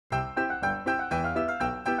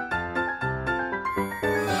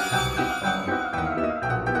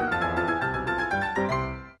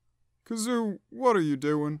Kazoo, what are you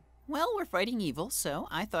doing? Well, we're fighting evil, so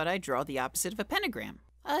I thought I'd draw the opposite of a pentagram.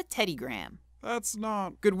 A teddygram. That's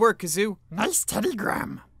not... Good work, Kazoo. Nice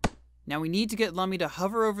teddygram. Now we need to get Lummy to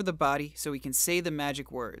hover over the body so he can say the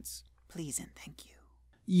magic words. Please and thank you.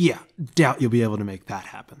 Yeah, doubt you'll be able to make that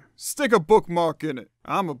happen. Stick a bookmark in it.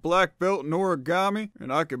 I'm a black belt in origami,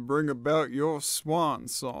 and I can bring about your swan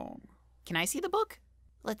song. Can I see the book?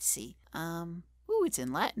 Let's see. Ooh, it's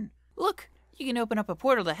in Latin. Look, you can open up a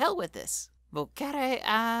portal to hell with this. Vocare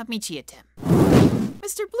amicietem.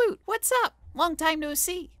 Mr. Blute, what's up? Long time no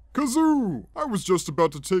see. Kazoo! I was just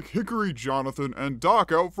about to take Hickory, Jonathan, and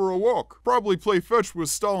Doc out for a walk. Probably play fetch with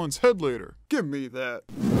Stalin's head later. Give me that.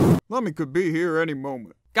 Lummy could be here any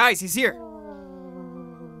moment. Guys, he's here.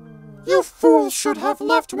 You fools should have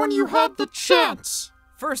left when you had the chance.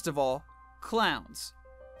 First of all, clowns.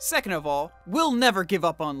 Second of all, we'll never give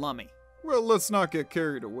up on Lummy. Well, let's not get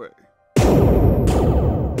carried away.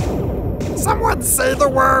 Someone say the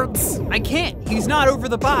words. I can't. He's not over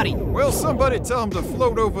the body. Well, somebody tell him to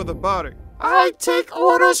float over the body. I take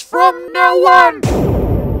orders from no one.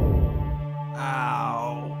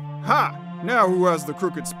 Ow. Ha! Now who has the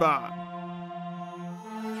crooked spine?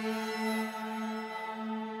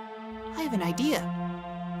 I have an idea.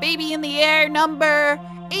 Baby in the air number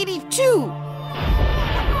 82.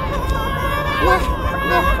 What?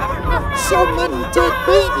 No, so many dead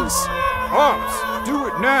babies. Harps, do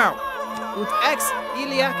it now. Ut ex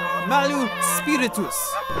iliac malu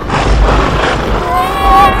spiritus.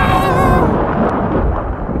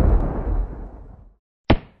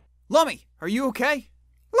 Lummy, are you okay?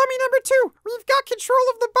 Lummy number 2, we've got control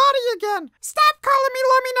of the body again. Stop calling me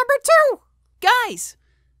Lummy number 2. Guys,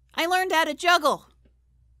 I learned how to juggle.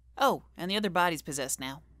 Oh, and the other body's possessed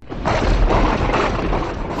now.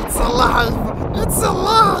 It's alive! It's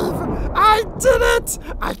alive! I did it!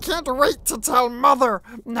 I can't wait to tell Mother.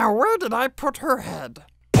 Now where did I put her head?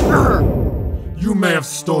 You may have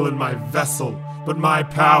stolen my vessel, but my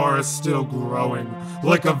power is still growing.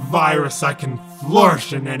 Like a virus, I can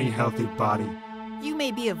flourish in any healthy body. You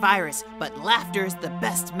may be a virus, but laughter is the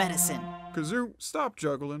best medicine. Kazoo, stop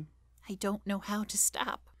juggling. I don't know how to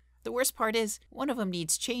stop. The worst part is, one of them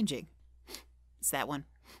needs changing. It's that one.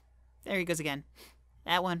 There he goes again.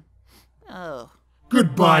 That one. Oh.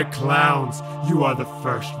 Goodbye, clowns. You are the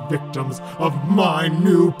first victims of my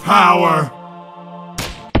new power.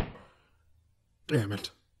 Damn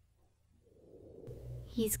it.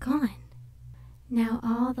 He's gone. Now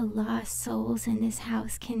all the lost souls in this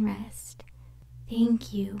house can rest.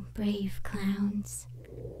 Thank you, brave clowns.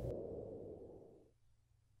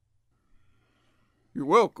 You're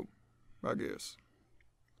welcome, I guess.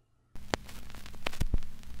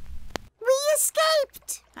 We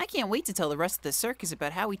escaped! I can't wait to tell the rest of the circus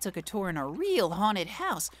about how we took a tour in a real haunted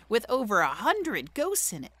house with over 100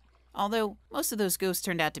 ghosts in it. Although, most of those ghosts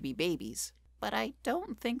turned out to be babies. But I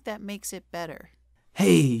don't think that makes it better.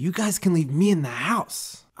 Hey, you guys can leave me in the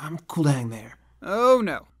house. I'm cool to hang there. Oh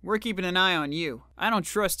no, we're keeping an eye on you. I don't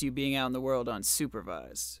trust you being out in the world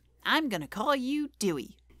unsupervised. I'm gonna call you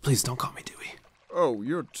Dewey. Please don't call me Dewey. Oh,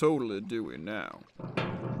 you're totally Dewey now.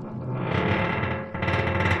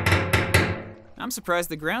 I'm surprised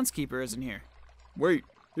the groundskeeper isn't here. Wait,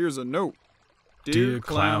 here's a note. Dear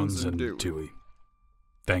Clowns and Dewey,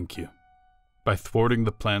 thank you. By thwarting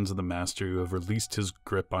the plans of the Master, you have released his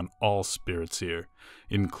grip on all spirits here,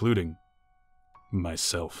 including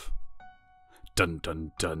myself. Dun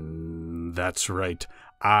dun dun. That's right.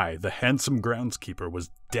 I, the handsome groundskeeper, was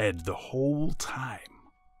dead the whole time.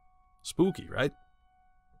 Spooky, right?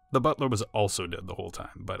 The butler was also dead the whole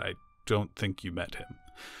time, but I don't think you met him.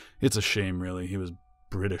 It's a shame, really. He was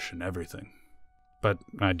British and everything. But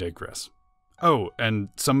I digress. Oh, and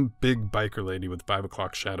some big biker lady with 5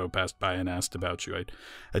 o'clock shadow passed by and asked about you.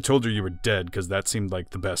 I told her you were dead because that seemed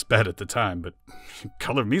like the best bet at the time, but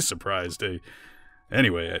color me surprised.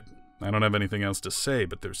 Anyway, I don't have anything else to say,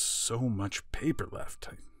 but there's so much paper left.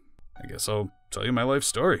 I guess I'll tell you my life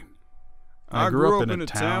story. I grew up in a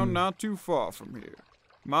town not too far from here.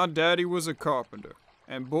 My daddy was a carpenter,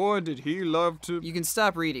 and boy did he love to... You can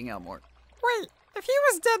stop reading, Elmort. Wait, if he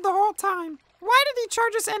was dead the whole time, why did he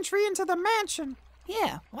charge us entry into the mansion?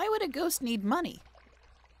 Yeah, why would a ghost need money?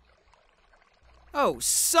 Oh,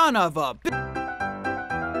 son of a b-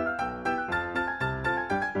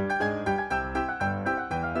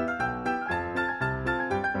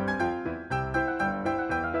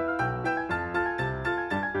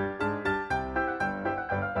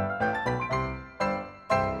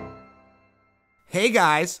 Hey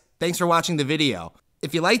guys, thanks for watching the video.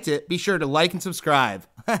 If you liked it, be sure to like and subscribe.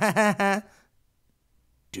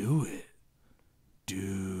 Do it.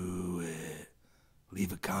 Do it.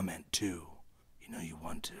 leave a comment too. You know you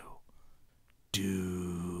want to.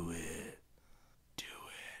 Do